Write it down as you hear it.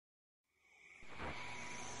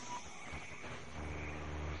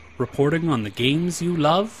reporting on the games you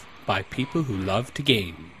love by people who love to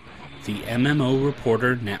game. The MMO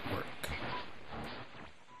Reporter Network.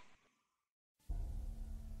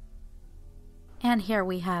 And here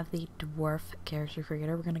we have the Dwarf character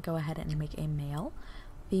creator. We're going to go ahead and make a male.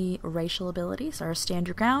 The racial abilities are Stand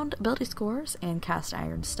Your Ground, Ability Scores, and Cast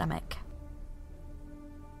Iron Stomach.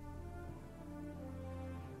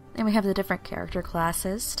 Then we have the different character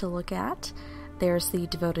classes to look at. There's the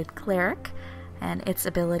Devoted Cleric and its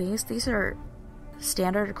abilities. These are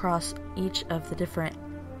standard across each of the different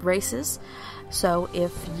races, so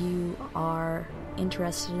if you are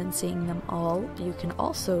interested in seeing them all, you can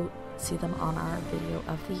also see them on our video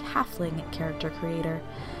of the Halfling character creator.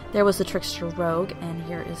 There was the Trickster Rogue, and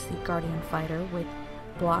here is the Guardian Fighter with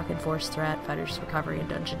Block and Force Threat, Fighter's Recovery, and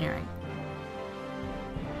Dungeoneering.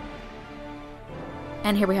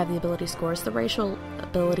 And here we have the ability scores. The racial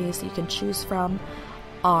abilities you can choose from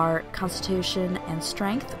are Constitution and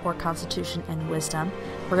Strength, or Constitution and Wisdom.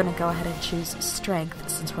 We're going to go ahead and choose Strength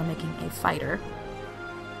since we're making a fighter.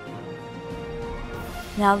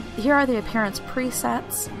 Now, here are the appearance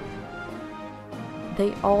presets.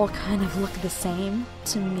 They all kind of look the same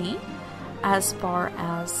to me as far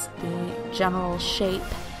as the general shape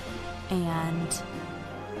and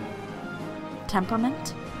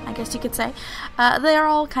temperament, I guess you could say. They're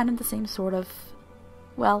all kind of the same sort of,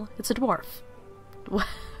 well, it's a dwarf.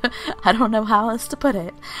 I don't know how else to put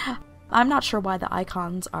it. I'm not sure why the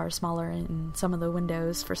icons are smaller in some of the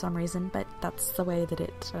windows for some reason, but that's the way that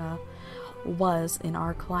it was in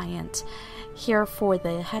our client. Here for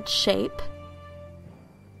the head shape,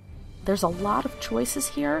 there's a lot of choices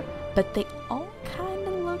here, but they all kind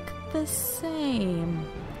of look the same.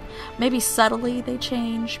 Maybe subtly they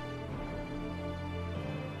change.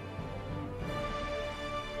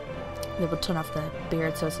 They will turn off the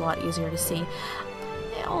beard so it's a lot easier to see.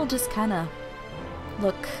 They all just kind of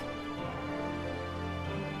look,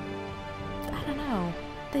 I don't know,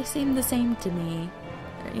 they seem the same to me.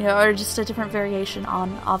 You know, or just a different variation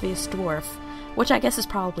on obvious dwarf, which I guess is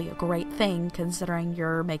probably a great thing considering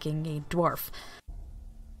you're making a dwarf.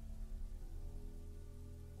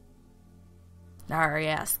 Oh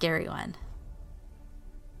yeah, scary one.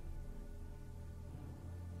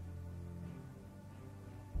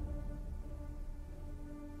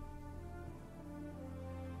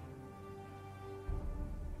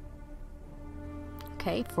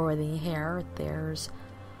 Okay, for the hair, there's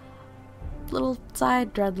little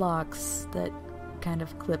side dreadlocks that kind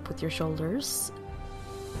of clip with your shoulders.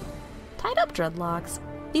 Tied up dreadlocks.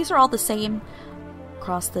 These are all the same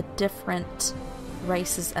across the different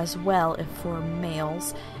races as well, if for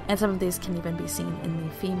males, and some of these can even be seen in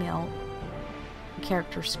the female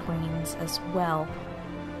character screens as well.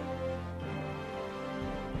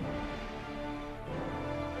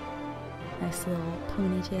 Nice little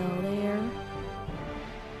ponytail there.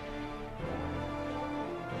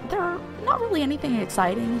 There not really anything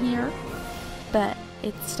exciting here, but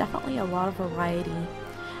it's definitely a lot of variety.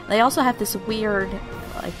 They also have this weird,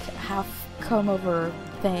 like, half comb-over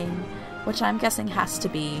thing, which I'm guessing has to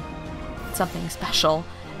be something special.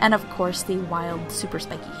 And of course, the wild, super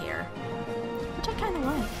spiky hair, which I kind of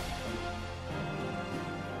like.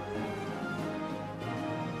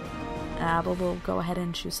 But we'll go ahead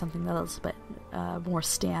and choose something that's a bit more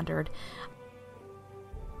standard.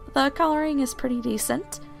 The coloring is pretty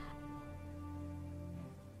decent.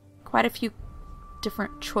 Quite a few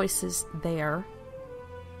different choices there.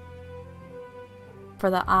 For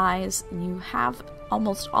the eyes, you have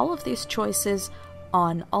almost all of these choices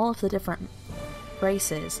on all of the different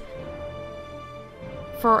races.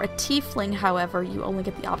 For a tiefling, however, you only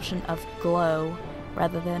get the option of glow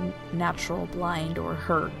rather than natural, blind, or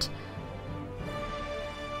hurt.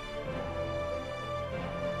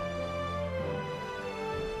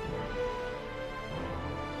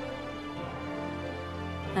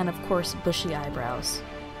 And of course, bushy eyebrows.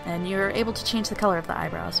 And you're able to change the color of the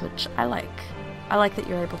eyebrows, which I like. I like that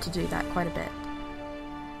you're able to do that quite a bit.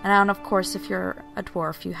 And of course, if you're a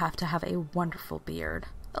dwarf, you have to have a wonderful beard.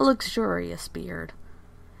 A luxurious beard.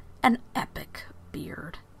 An epic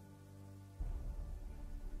beard.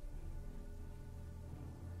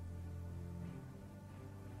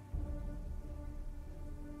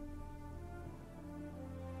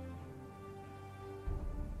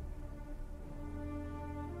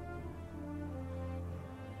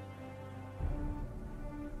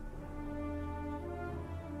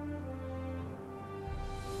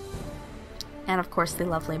 And of course the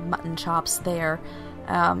lovely mutton chops there.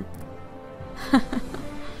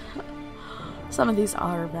 Some of these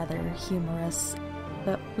are rather humorous,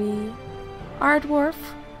 but we are a dwarf,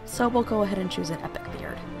 so we'll go ahead and choose an epic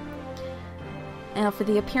beard. Now for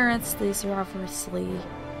the appearance, these are obviously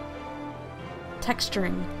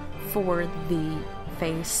texturing for the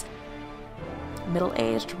face.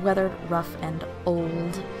 Middle-aged, weathered, rough, and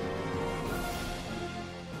old.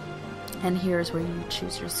 And here's where you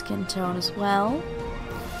choose your skin tone as well.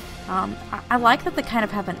 I like that they kind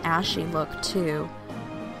of have an ashy look too,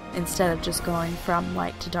 instead of just going from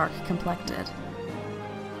light to dark complected.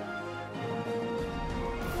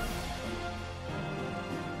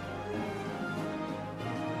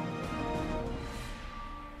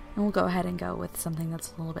 And we'll go ahead and go with something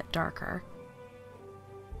that's a little bit darker.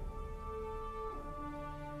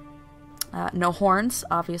 No horns,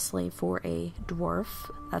 obviously, for a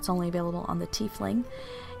dwarf. That's only available on the tiefling.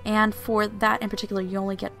 And for that in particular, you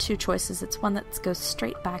only get two choices. It's one that goes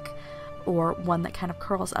straight back, or one that kind of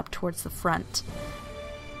curls up towards the front.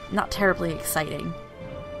 Not terribly exciting.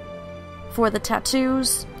 For the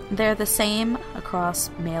tattoos, they're the same across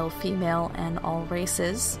male, female, and all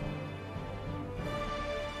races.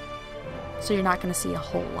 So you're not going to see a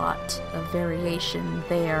whole lot of variation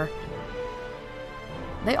there.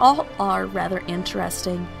 They all are rather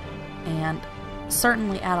interesting and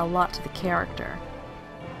certainly add a lot to the character.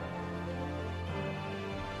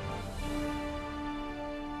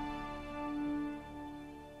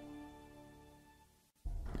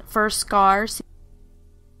 For scars,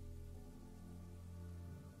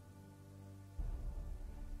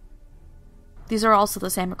 these are also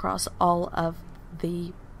the same across all of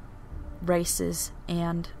the races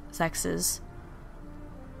and sexes.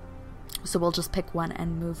 So we'll just pick one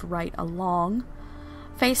and move right along.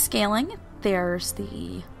 Face scaling, there's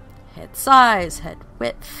the head size, head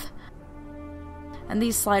width. And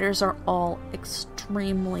these sliders are all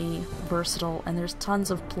extremely versatile, and there's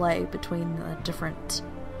tons of play between the different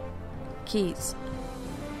keys.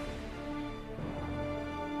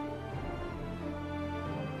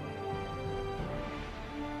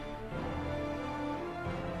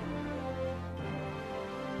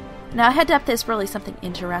 Now, head depth is really something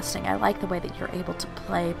interesting. I like the way that you're able to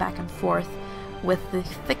play back and forth with the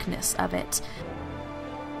thickness of it.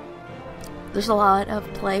 There's a lot of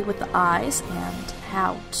play with the eyes and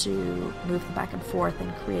how to move them back and forth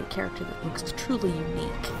and create a character that looks truly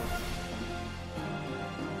unique.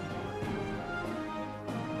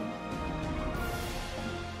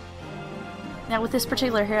 Now, with this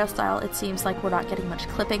particular hairstyle, it seems like we're not getting much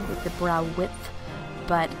clipping with the brow width,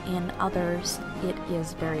 but in others it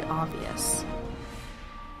is very obvious.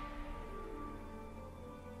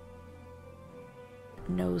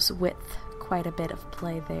 Nose width, quite a bit of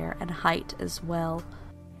play there, and height as well.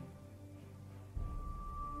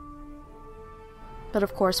 But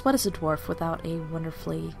of course, what is a dwarf without a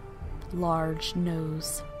wonderfully large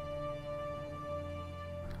nose?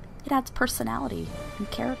 It adds personality and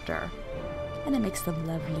character, and it makes them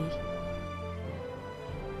lovely.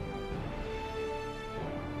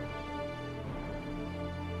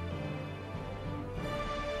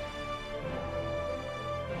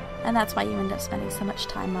 And that's why you end up spending so much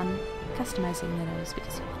time on customizing the nose,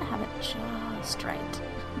 because you want to have it just right.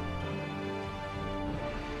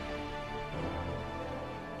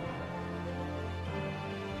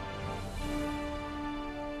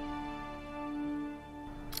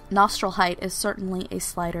 Nostril height is certainly a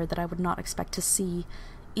slider that I would not expect to see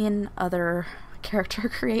in other character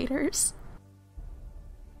creators.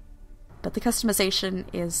 But the customization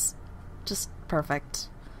is just perfect.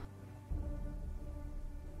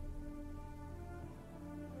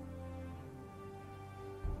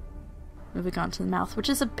 Moving on to the mouth, which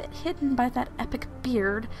is a bit hidden by that epic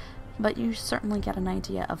beard, but you certainly get an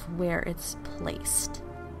idea of where it's placed.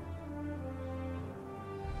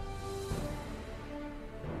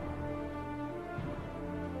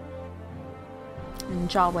 In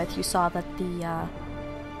jaw width, you saw that the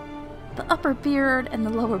upper beard and the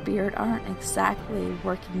lower beard aren't exactly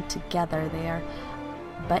working together there,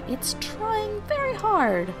 but it's trying very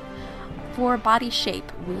hard. For body shape,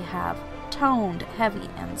 we have toned, heavy,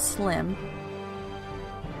 and slim.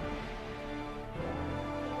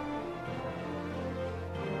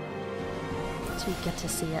 So you get to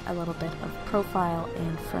see a little bit of profile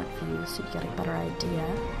and front view, so you get a better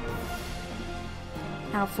idea.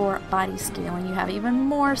 Now for body scaling, you have even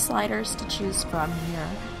more sliders to choose from here.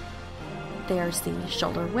 There's the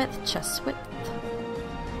shoulder width, chest width.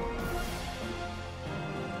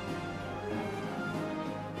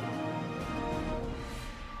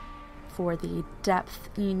 For the depth,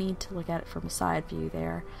 you need to look at it from a side view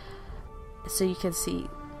there, so you can see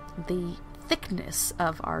the thickness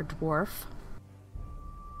of our dwarf.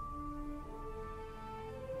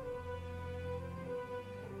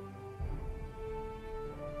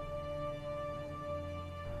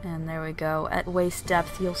 And there we go. At waist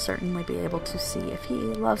depth, you'll certainly be able to see if he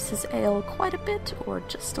loves his ale quite a bit or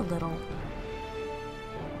just a little.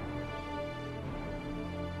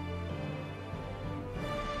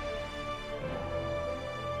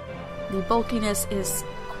 The bulkiness is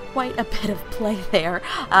quite a bit of play there.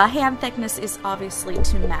 Hand thickness is obviously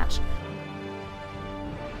to match.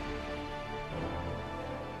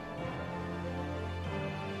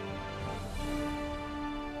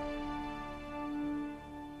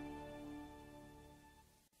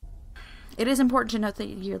 It is important to note that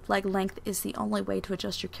your leg length is the only way to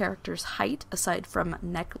adjust your character's height, aside from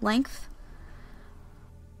neck length.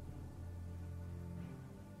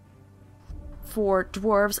 For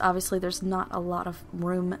dwarves, obviously there's not a lot of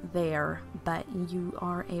room there, but you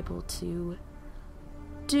are able to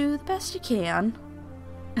do the best you can.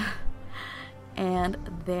 And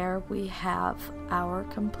there we have our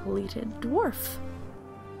completed dwarf.